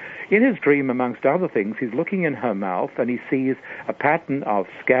patient. In his dream, amongst other things, he's looking in her mouth, and he sees a pattern of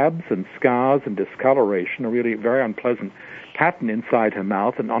scabs and scars and discoloration, a really very unpleasant pattern inside her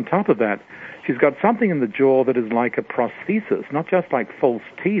mouth. And on top of that, she's got something in the jaw that is like a prosthesis, not just like false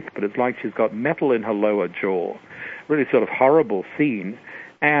teeth, but it's like she's got metal in her lower jaw. Really sort of horrible scene.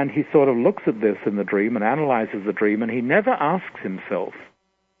 And he sort of looks at this in the dream and analyzes the dream, and he never asks himself,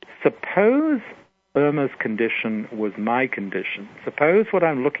 suppose Irma's condition was my condition. Suppose what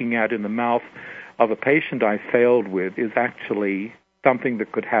I'm looking at in the mouth of a patient I failed with is actually something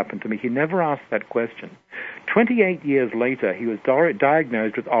that could happen to me. He never asked that question. 28 years later, he was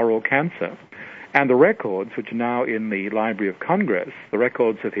diagnosed with oral cancer. And the records, which are now in the Library of Congress, the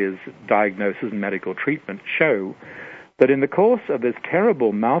records of his diagnosis and medical treatment, show that in the course of this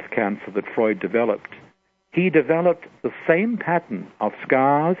terrible mouth cancer that Freud developed, he developed the same pattern of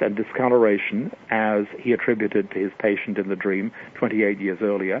scars and discoloration as he attributed to his patient in the dream 28 years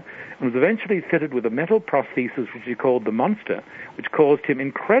earlier, and was eventually fitted with a metal prosthesis which he called the Monster, which caused him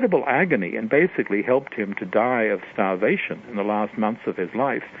incredible agony and basically helped him to die of starvation in the last months of his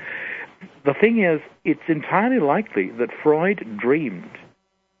life. The thing is, it's entirely likely that Freud dreamed.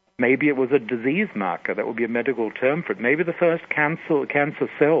 Maybe it was a disease marker. That would be a medical term for it. Maybe the first cancer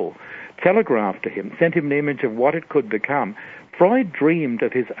cell telegraphed to him, sent him an image of what it could become. Freud dreamed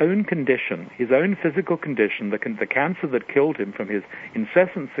of his own condition, his own physical condition, the cancer that killed him from his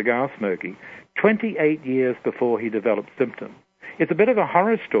incessant cigar smoking, 28 years before he developed symptoms. It's a bit of a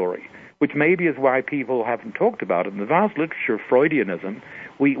horror story, which maybe is why people haven't talked about it. In the vast literature of Freudianism,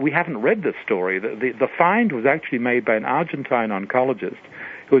 we haven't read this story. The find was actually made by an Argentine oncologist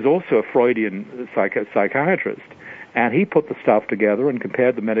who was also a Freudian psychiatrist. And he put the stuff together and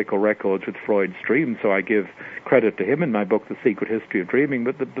compared the medical records with Freud's dreams, so I give credit to him in my book, The Secret History of Dreaming.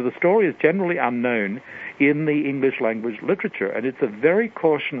 But the story is generally unknown in the English language literature, and it's a very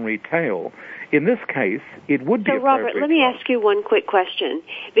cautionary tale. In this case, it would be appropriate. So, Robert, let me ask you one quick question,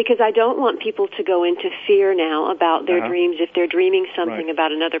 because I don't want people to go into fear now about their dreams if they're dreaming something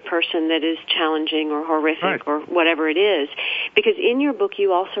about another person that is challenging or horrific or whatever it is. Because in your book,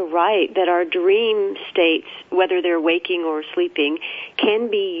 you also write that our dream states, whether they're waking or sleeping, can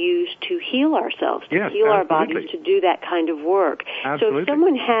be used to heal ourselves, to heal our bodies, to do that kind of work. So if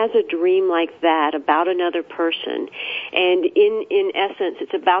someone has a dream like that about another person, and in essence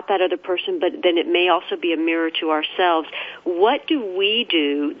it's about that other person, but then it may also be a mirror to ourselves, what do we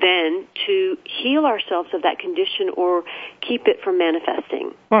do then to heal ourselves of that condition or keep it from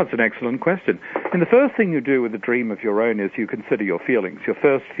manifesting? Well, it's an excellent question. And the first thing you do with a dream of your own is you consider your feelings. Your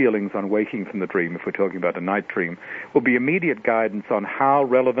first feelings on waking from the dream, if we're talking about a night dream, will be immediate guidance on how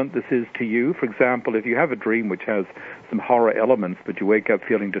relevant this is to you. For example, if you have a dream which has some horror elements, but you wake up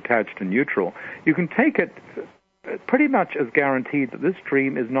feeling detached and neutral, you can take it pretty much as guaranteed that this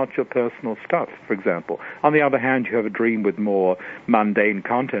dream is not your personal stuff, for example. On the other hand, you have a dream with more mundane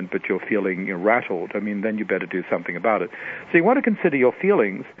content, but you're feeling rattled. I mean, then you better do something about it. So you want to consider your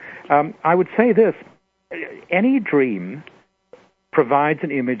feelings. I would say this: any dream provides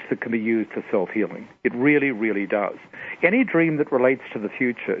an image that can be used for self-healing. It really, really does. Any dream that relates to the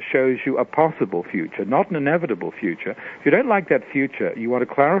future shows you a possible future, not an inevitable future. If you don't like that future, you want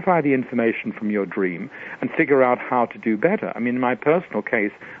to clarify the information from your dream and figure out how to do better. I mean, in my personal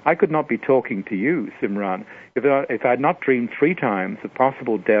case, I could not be talking to you, Simran, if I had not dreamed 3 times of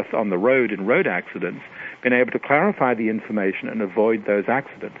possible deaths on the road in road accidents, been able to clarify the information and avoid those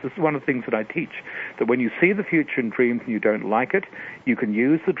accidents. This is one of the things that I teach, that when you see the future in dreams and you don't like it, you can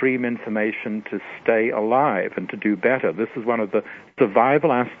use the dream information to stay alive and to do better. This is one of the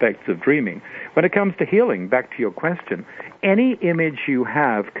survival aspects of dreaming. When it comes to healing, back to your question, any image you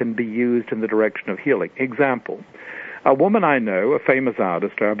have can be used in the direction of healing. Example, A woman I know, a famous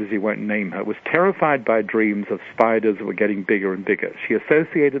artist, I obviously won't name her, was terrified by dreams of spiders that were getting bigger and bigger. She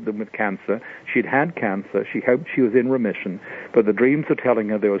associated them with cancer. She'd had cancer. She hoped she was in remission, but the dreams were telling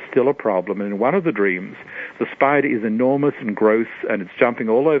her there was still a problem. And in one of the dreams, the spider is enormous and gross, and it's jumping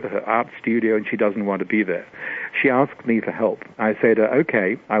all over her art studio, and she doesn't want to be there. She asked me for help. I said to her,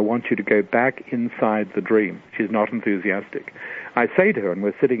 okay, I want you to go back inside the dream. She's not enthusiastic. I say to her, and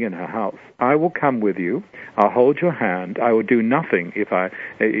we're sitting in her house, I will come with you. I'll hold your hand. I will do nothing if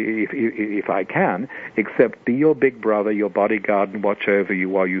I can, except be your big brother, your bodyguard, and watch over you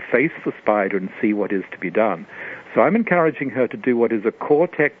while you face the spider and see what is to be done. So I'm encouraging her to do what is a core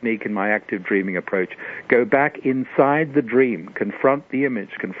technique in my active dreaming approach. Go back inside the dream, confront the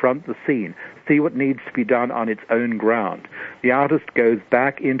image, confront the scene, see what needs to be done on its own ground. The artist goes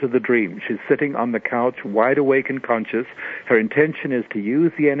back into the dream. She's sitting on the couch, wide awake and conscious. Her intention is to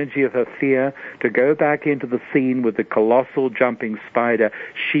use the energy of her fear to go back into the scene with the colossal jumping spider.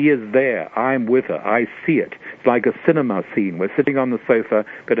 She is there. I'm with her. I see it. It's like a cinema scene. We're sitting on the sofa,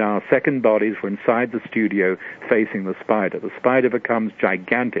 but our second bodies were inside the studio facing the spider. The spider becomes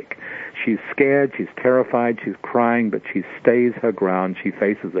gigantic. She's scared, she's terrified, she's crying, but she stays her ground. She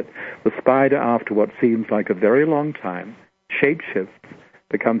faces it. The spider, after what seems like a very long time, shapeshifts,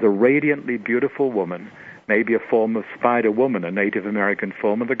 becomes a radiantly beautiful woman, maybe a form of Spider Woman, a Native American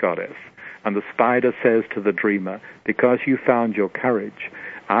form of the goddess. And the spider says to the dreamer, because you found your courage,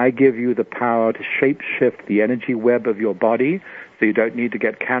 I give you the power to shapeshift the energy web of your body so you don't need to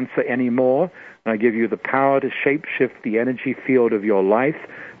get cancer anymore. And I give you the power to shapeshift the energy field of your life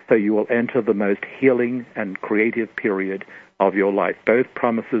so you will enter the most healing and creative period of your life. Both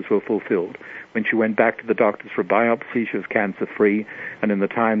promises were fulfilled. When she went back to the doctors for a biopsy, she was cancer-free, and in the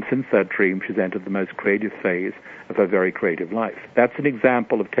time since that dream, she's entered the most creative phase of her very creative life. That's an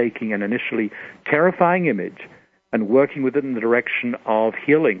example of taking an initially terrifying image and working with it in the direction of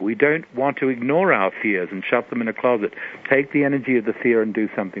healing. We don't want to ignore our fears and shut them in a closet. Take the energy of the fear and do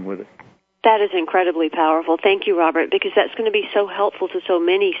something with it. That is incredibly powerful. Thank you, Robert, because that's going to be so helpful to so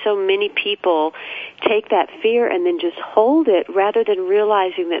many people take that fear and then just hold it rather than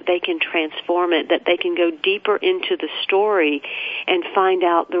realizing that they can transform it, that they can go deeper into the story and find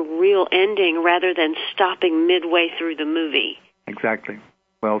out the real ending rather than stopping midway through the movie. Exactly.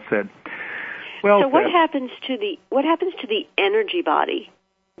 Well said. So what happens to the energy body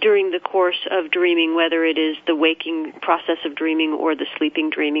during the course of dreaming, whether it is the waking process of dreaming or the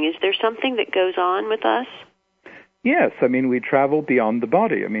sleeping dreaming? Is there something that goes on with us? Yes, we travel beyond the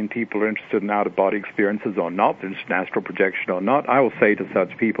body. People are interested in out-of-body experiences or not, there's an astral projection or not. I will say to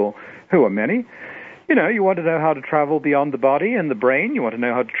such people, who are many, you want to know how to travel beyond the body and the brain. You want to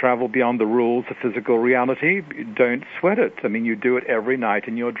know how to travel beyond the rules of physical reality. Don't sweat it. You do it every night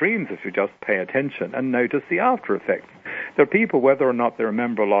in your dreams if you just pay attention and notice the after effects. There are people, whether or not they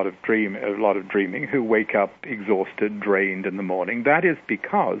remember a lot of dreaming, who wake up exhausted, drained in the morning. That is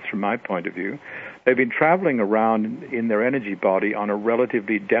because, from my point of view, they've been traveling around in their energy body on a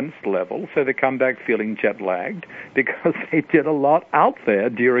relatively dense level, so they come back feeling jet-lagged because they did a lot out there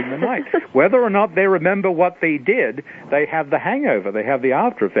during the night. Whether or not they remember what they did, they have the hangover, they have the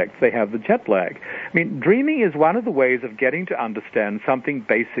after effects, they have the jet lag. Dreaming is one of the ways of getting to understand something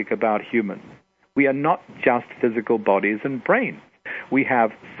basic about humans. We are not just physical bodies and brains. We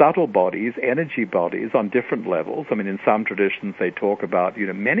have subtle bodies, energy bodies on different levels. In some traditions they talk about,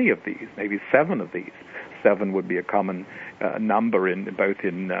 many of these, maybe 7 of these. 7 would be a common number in both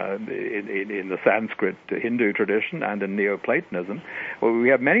in the Sanskrit Hindu tradition and in Neoplatonism. Well, we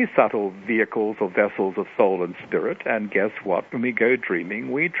have many subtle vehicles or vessels of soul and spirit, and guess what? When we go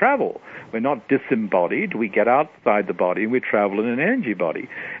dreaming, we travel. We're not disembodied. We get outside the body and we travel in an energy body.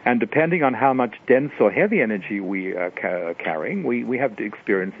 And depending on how much dense or heavy energy we are carrying, we have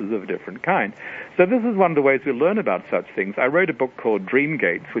experiences of a different kind. So this is one of the ways we learn about such things. I wrote a book called Dream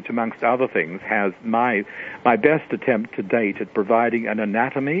Gates, which amongst other things has my best attempt to date at providing an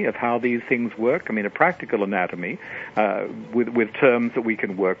anatomy of how these things work. A practical anatomy with terms that we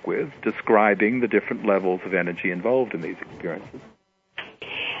can work with, describing the different levels of energy involved in these experiences.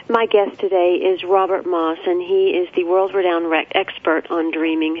 My guest today is Robert Moss, and he is the world-renowned expert on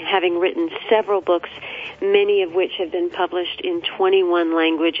dreaming, having written several books, many of which have been published in 21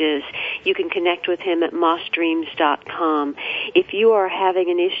 languages. You can connect with him at mossdreams.com. If you are having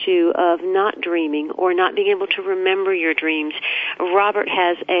an issue of not dreaming or not being able to remember your dreams, Robert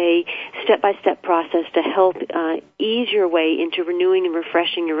has a step-by-step process to help ease your way into renewing and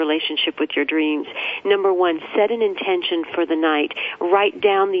refreshing your relationship with your dreams. Number 1, set an intention for the night. Write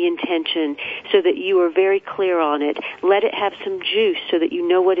down the intention so that you are very clear on it. Let it have some juice so that you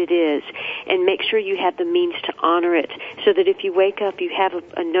know what it is, and make sure you have the means to honor it, so that if you wake up, you have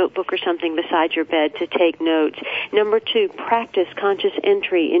a notebook or something beside your bed to take notes. Number 2, practice conscious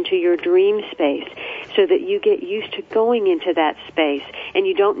entry into your dream space so that you get used to going into that space and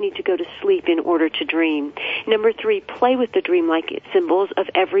you don't need to go to sleep in order to dream. Number 3, play with the dreamlike symbols of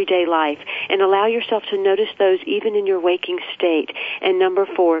everyday life and allow yourself to notice those even in your waking state. And number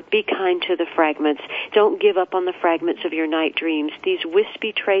 4, be kind to the fragments. Don't give up on the fragments of your night dreams. These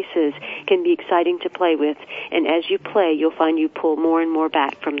wispy traces can be exciting to play with, and as you play, you'll find you pull more and more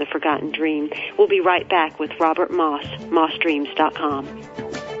back from the forgotten dream. We'll be right back with Robert Moss, mossdreams.com.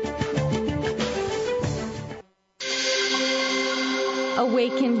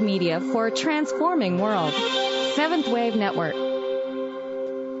 Awakened media for a transforming world. Seventh Wave Network.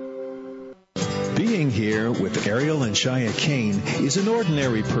 Being Here with Ariel and Shia Kane is an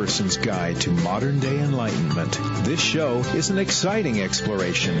ordinary person's guide to modern-day enlightenment. This show is an exciting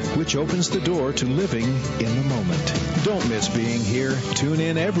exploration which opens the door to living in the moment. Don't miss Being Here. Tune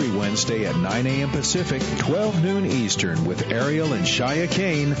in every Wednesday at 9 a.m. Pacific, 12 noon Eastern with Ariel and Shia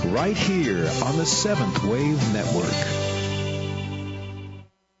Kane right here on the Seventh Wave Network.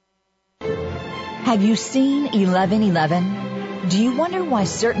 Have you seen 1111? Do you wonder why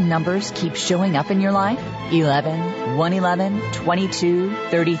certain numbers keep showing up in your life? 11, 111, 22,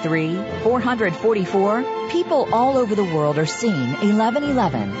 33, 444. People all over the world are seeing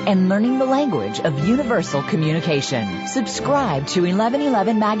 1111 and learning the language of universal communication. Subscribe to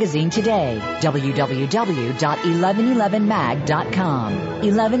 1111 Magazine today. www.1111mag.com.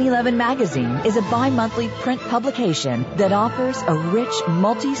 1111 Magazine is a bi-monthly print publication that offers a rich,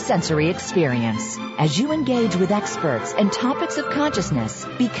 multi-sensory experience. As you engage with experts and topics of consciousness,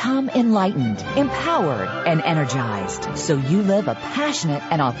 become enlightened, empowered, and energized, so you live a passionate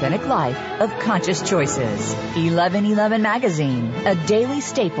and authentic life of conscious choices. 1111 Magazine, a daily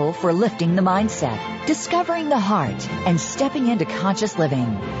staple for lifting the mindset, discovering the heart, and stepping into conscious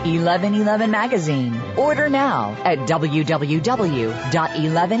living. 1111 Magazine. Order now at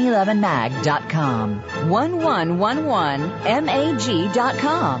www.1111mag.com.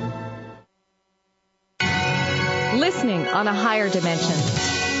 1111mag.com. Listening on a higher dimension.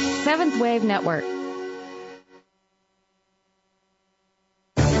 Seventh Wave Network.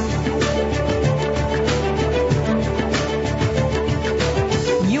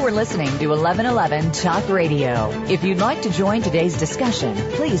 You are listening to 1111 Talk Radio. If you'd like to join today's discussion,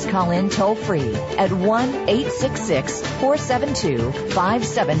 please call in toll-free at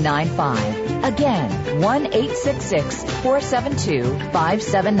 1-866-472-5795. Again,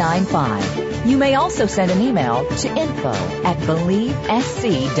 1-866-472-5795. You may also send an email to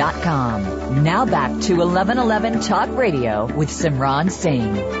info@believesc.com. Now back to 1111 Talk Radio with Simran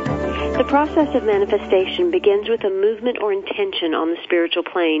Singh. The process of manifestation begins with a movement or intention on the spiritual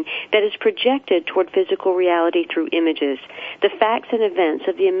plane that is projected toward physical reality through images, the facts and events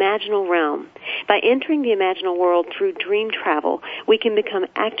of the imaginal realm. By entering the imaginal world through dream travel, we can become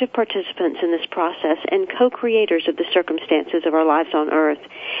active participants in this process and co-creators of the circumstances of our lives on Earth.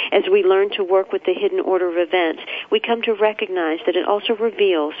 As we learn to work with the hidden order of events, we come to recognize that it also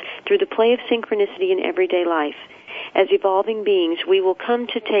reveals through the play of synchronicity in everyday life. As evolving beings, we will come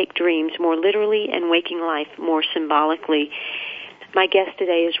to take dreams more literally and waking life more symbolically. My guest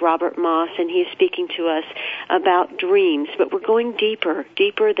today is Robert Moss, and he is speaking to us about dreams, but we're going deeper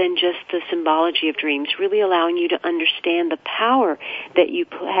than just the symbology of dreams, really allowing you to understand the power that you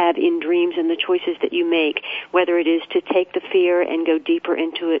have in dreams and the choices that you make, whether it is to take the fear and go deeper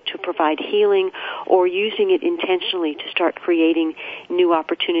into it to provide healing, or using it intentionally to start creating new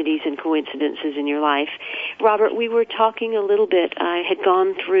opportunities and coincidences in your life. Robert, we were talking a little bit. I had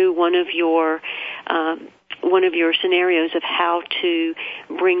gone through one of your scenarios of how to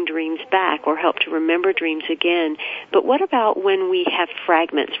bring dreams back or help to remember dreams again. But what about when we have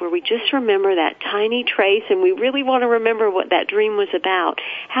fragments where we just remember that tiny trace and we really want to remember what that dream was about?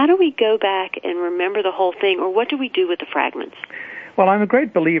 How do we go back and remember the whole thing, or what do we do with the fragments? Well, I'm a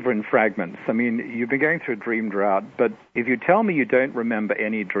great believer in fragments. I mean, you've been going through a dream drought, but if you tell me you don't remember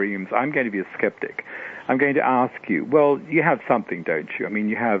any dreams, I'm going to be a skeptic. I'm going to ask you, well, you have something, don't you? I mean,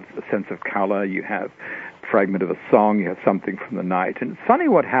 you have a sense of color, you have fragment of a song, you have something from the night. And it's funny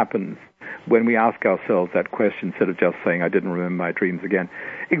what happens when we ask ourselves that question instead of just saying, I didn't remember my dreams again.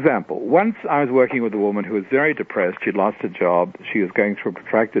 Example, once I was working with a woman who was very depressed. She'd lost her job. She was going through a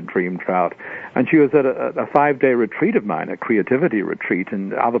protracted dream drought. And she was at a 5-day retreat of mine, a creativity retreat,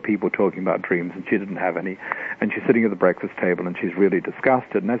 and other people talking about dreams, and she didn't have any. And she's sitting at the breakfast table, and she's really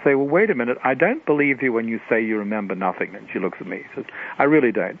disgusted. And I say, well, wait a minute, I don't believe you when you say you remember nothing. And she looks at me and says, I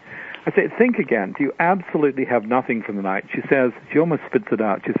really don't. I say, think again. Do you absolutely have nothing from the night? She says, she almost spits it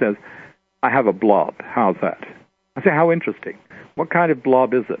out. She says, I have a blob. How's that? I say, how interesting. What kind of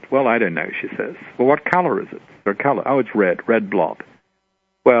blob is it? Well, I don't know, she says. Well, what color is it? Is there a color? Oh, it's red blob.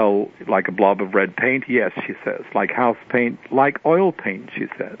 Well, like a blob of red paint? Yes, she says. Like house paint? Like oil paint, she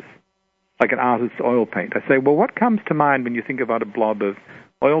says. Like an artist's oil paint. I say, well, what comes to mind when you think about a blob of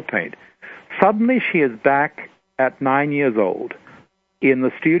oil paint? Suddenly she is back at 9 years old in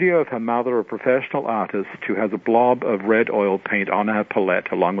the studio of her mother, a professional artist who has a blob of red oil paint on her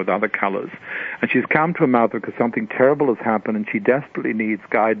palette along with other colors. And she's come to her mother because something terrible has happened and she desperately needs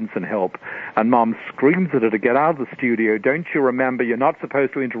guidance and help. And Mom screams at her to get out of the studio. Don't you remember, you're not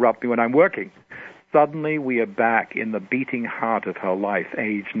supposed to interrupt me when I'm working. Suddenly we are back in the beating heart of her life,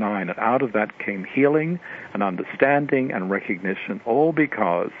 age 9. And out of that came healing and understanding and recognition, all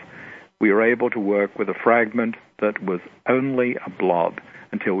because we were able to work with a fragment that was only a blob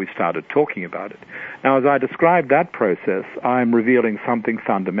until we started talking about it. Now, as I describe that process, I'm revealing something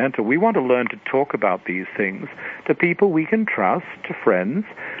fundamental. We want to learn to talk about these things to people we can trust, to friends.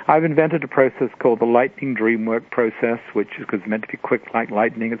 I've invented a process called the lightning dreamwork process, which is meant to be quick like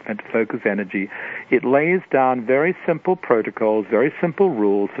lightning. It's meant to focus energy. It lays down very simple protocols, very simple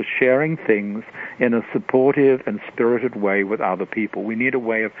rules for sharing things in a supportive and spirited way with other people. We need a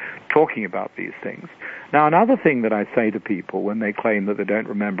way of talking about these things. Now, another thing that I say to people when they claim that they don't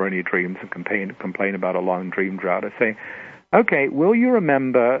remember any dreams and complain about a long dream drought, I say, okay, will you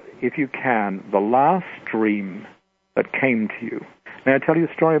remember, if you can, the last dream that came to you? May I tell you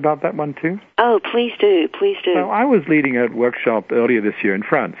a story about that one, too? Oh, please do. Please do. Well, I was leading a workshop earlier this year in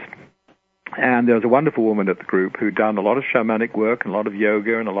France, and there was a wonderful woman at the group who'd done a lot of shamanic work and a lot of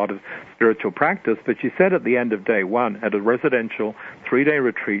yoga and a lot of spiritual practice, but she said at the end of day one, at a residential 3-day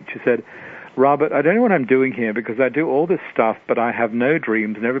retreat, she said, Robert, I don't know what I'm doing here because I do all this stuff, but I have no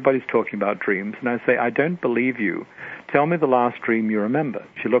dreams, and everybody's talking about dreams. And I say, I don't believe you. Tell me the last dream you remember.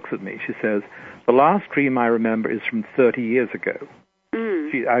 She looks at me. She says, the last dream I remember is from 30 years ago.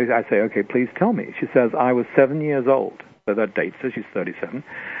 I say, okay, please tell me. She says, I was 7 years old. So that dates her. She's 37.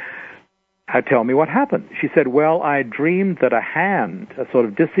 Tell me what happened. She said, well, I dreamed that a hand, a sort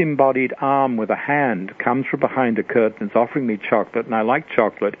of disembodied arm with a hand, comes from behind a curtain. It's offering me chocolate, and I like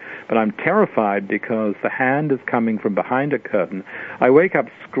chocolate, but I'm terrified because the hand is coming from behind a curtain. I wake up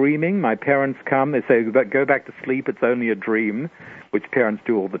screaming. My parents come. They say, go back to sleep. It's only a dream, which parents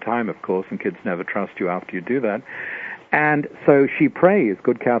do all the time, of course, and kids never trust you after you do that. And so she prays,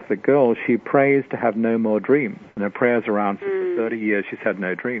 good Catholic girl, she prays to have no more dreams. And her prayers are answered for 30 years. She's had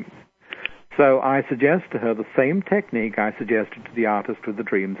no dreams. So I suggest to her the same technique I suggested to the artist with the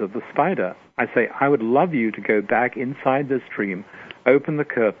dreams of the spider. I say, I would love you to go back inside this dream, open the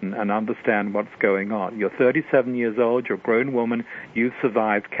curtain, and understand what's going on. You're 37 years old, you're a grown woman, you've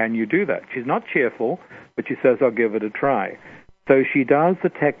survived, can you do that? She's not cheerful, but she says, I'll give it a try. So she does the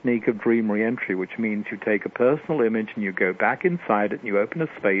technique of dream reentry, which means you take a personal image and you go back inside it and you open a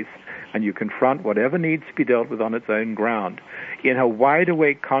space and you confront whatever needs to be dealt with on its own ground. In her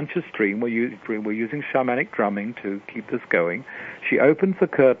wide-awake conscious dream, we're using shamanic drumming to keep this going, she opens the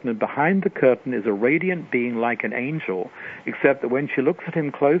curtain, and behind the curtain is a radiant being like an angel, except that when she looks at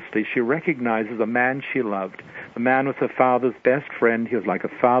him closely, she recognizes a man she loved. The man was her father's best friend. He was like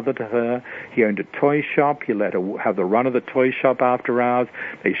a father to her. He owned a toy shop. He let her have the run of the toy shop after hours.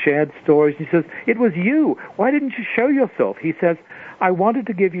 They shared stories. He says, it was you. Why didn't you show yourself? He says, I wanted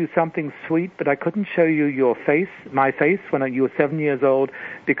to give you something sweet, but I couldn't show you your face, my face, when you were 7 years old,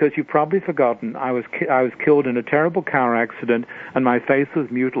 because you've probably forgotten. I was killed in a terrible car accident, and my face was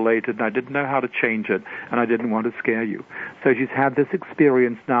mutilated, and I didn't know how to change it, and I didn't want to scare you. So she's had this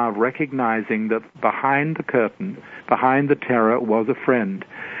experience now of recognizing that behind the curtain, behind the terror, was a friend.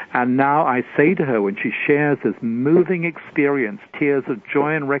 And now I say to her, when she shares this moving experience, tears of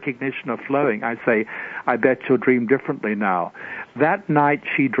joy and recognition are flowing, I say, I bet you'll dream differently now. That night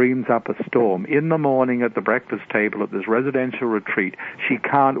she dreams up a storm. In the morning at the breakfast table at this residential retreat, she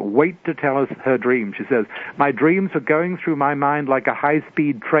can't wait to tell us her dreams. She says, my dreams are going through my mind like a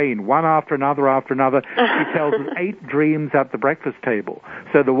high-speed train, one after another after another. She tells us 8 dreams at the breakfast table.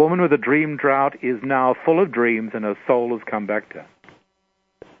 So the woman with a dream drought is now full of dreams, and her soul has come back to her.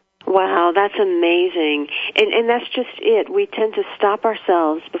 Wow, that's amazing. And that's just it. We tend to stop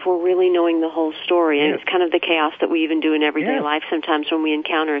ourselves before really knowing the whole story. And Yes. It's kind of the chaos that we even do in everyday Yes. life sometimes when we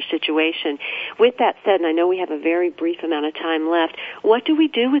encounter a situation. With that said, and I know we have a very brief amount of time left, what do we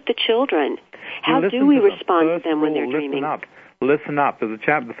do with the children? How do we respond to them when they're dreaming? Listen up. There's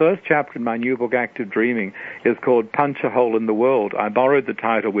the first chapter in my new book, Active Dreaming, is called Punch a Hole in the World. I borrowed the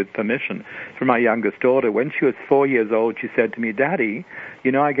title with permission from my youngest daughter. When she was 4 years old, she said to me, Daddy,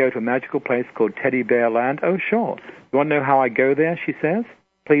 you know I go to a magical place called Teddy Bear Land? Oh, sure. You want to know how I go there, she says?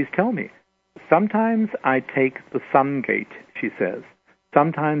 Please tell me. Sometimes I take the sun gate, she says.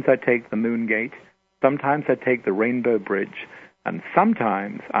 Sometimes I take the moon gate. Sometimes I take the rainbow bridge. And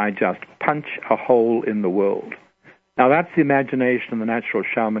sometimes I just punch a hole in the world. Now, that's the imagination and the natural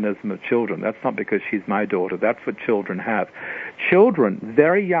shamanism of children. That's not because she's my daughter. That's what children have. Children,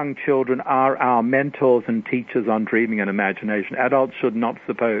 very young children, are our mentors and teachers on dreaming and imagination. Adults should not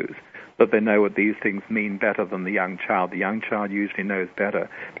suppose that they know what these things mean better than the young child. The young child usually knows better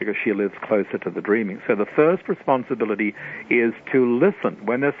because she lives closer to the dreaming. So the first responsibility is to listen.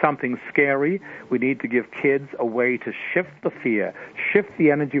 When there's something scary, we need to give kids a way to shift the fear, shift the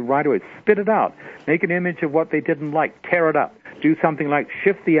energy right away, spit it out, make an image of what they didn't like, tear it up. Do something like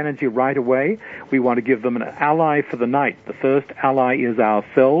shift the energy right away. We want to give them an ally for the night. The first ally is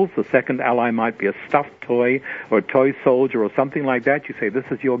ourselves. The second ally might be a stuffed toy or a toy soldier or something like that. You say, this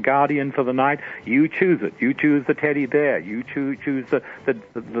is your guardian for the night. You choose it. You choose the teddy bear. You choose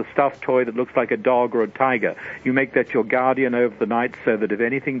the stuffed toy that looks like a dog or a tiger. You make that your guardian over the night so that if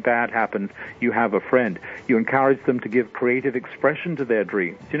anything bad happens, you have a friend. You encourage them to give creative expression to their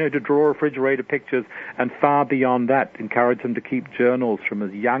dreams. To draw refrigerator pictures, and far beyond that, encourage them to keep journals from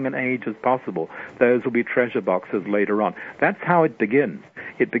as young an age as possible. Those will be treasure boxes later on. That's how it begins.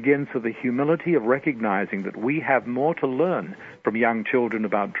 It begins with the humility of recognizing that we have more to learn from young children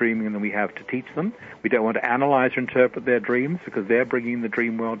about dreaming than we have to teach them. We don't want to analyze or interpret their dreams because they're bringing the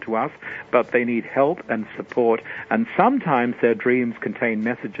dream world to us, but they need help and support, and sometimes their dreams contain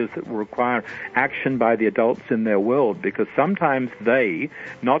messages that will require action by the adults in their world, because sometimes they,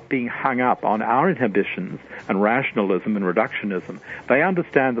 not being hung up on our inhibitions and rationalism and reductionism, they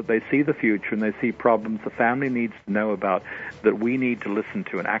understand that they see the future and they see problems the family needs to know about that we need to listen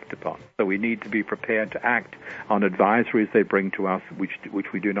to and act upon. So we need to be prepared to act on advisories they bring to us,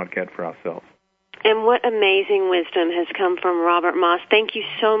 which we do not get for ourselves. And what amazing wisdom has come from Robert Moss. Thank you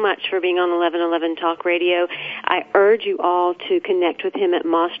so much for being on 1111 Talk Radio. I urge you all to connect with him at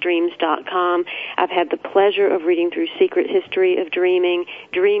mossdreams.com. I've had the pleasure of reading through Secret History of Dreaming,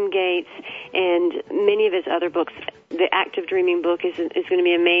 Dream Gates, and many of his other books. The Active Dreaming book is going to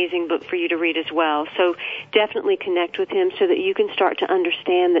be an amazing book for you to read as well. So definitely connect with him so that you can start to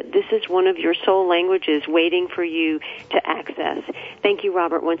understand that this is one of your soul languages waiting for you to access. Thank you,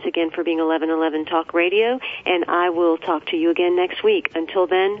 Robert, once again for being 1111 Talk Radio, and I will talk to you again next week. Until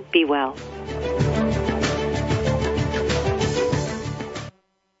then, be well.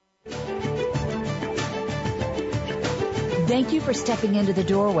 Thank you for stepping into the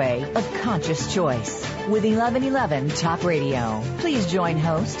doorway of conscious choice with 1111 Talk Radio. Please join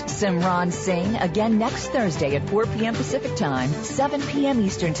host Simran Singh again next Thursday at 4 p.m. Pacific Time, 7 p.m.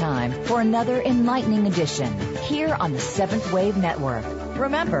 Eastern Time for another enlightening edition here on the Seventh Wave Network.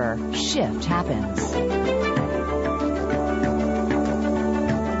 Remember, shift happens.